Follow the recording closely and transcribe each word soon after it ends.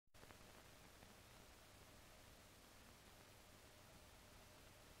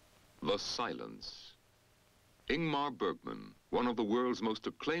The Silence. Ingmar Bergman, one of the world's most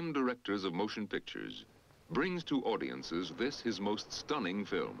acclaimed directors of motion pictures, brings to audiences this, his most stunning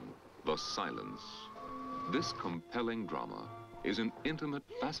film, The Silence. This compelling drama is an intimate,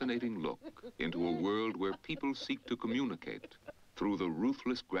 fascinating look into a world where people seek to communicate through the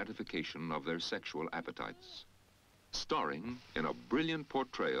ruthless gratification of their sexual appetites. Starring in a brilliant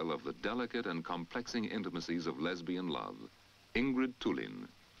portrayal of the delicate and complexing intimacies of lesbian love, Ingrid Thulin,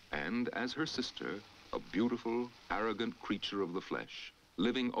 and as her sister, a beautiful, arrogant creature of the flesh,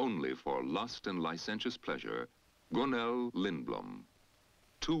 living only for lust and licentious pleasure, Gunnel Lindblom.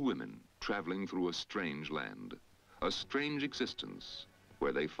 Two women traveling through a strange land, a strange existence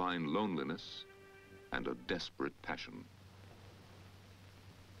where they find loneliness and a desperate passion.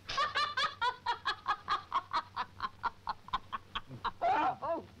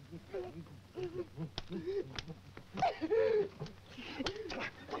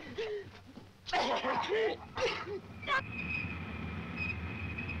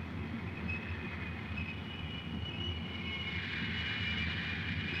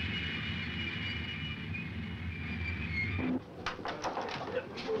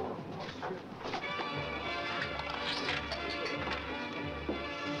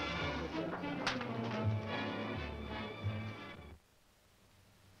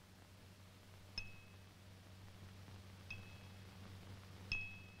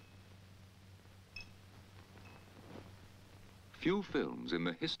 Few films in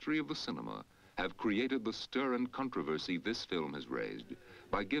the history of the cinema have created the stir and controversy this film has raised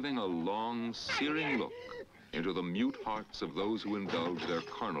by giving a long, searing look into the mute hearts of those who indulge their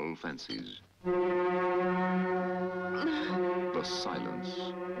carnal fancies. The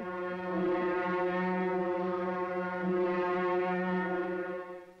Silence.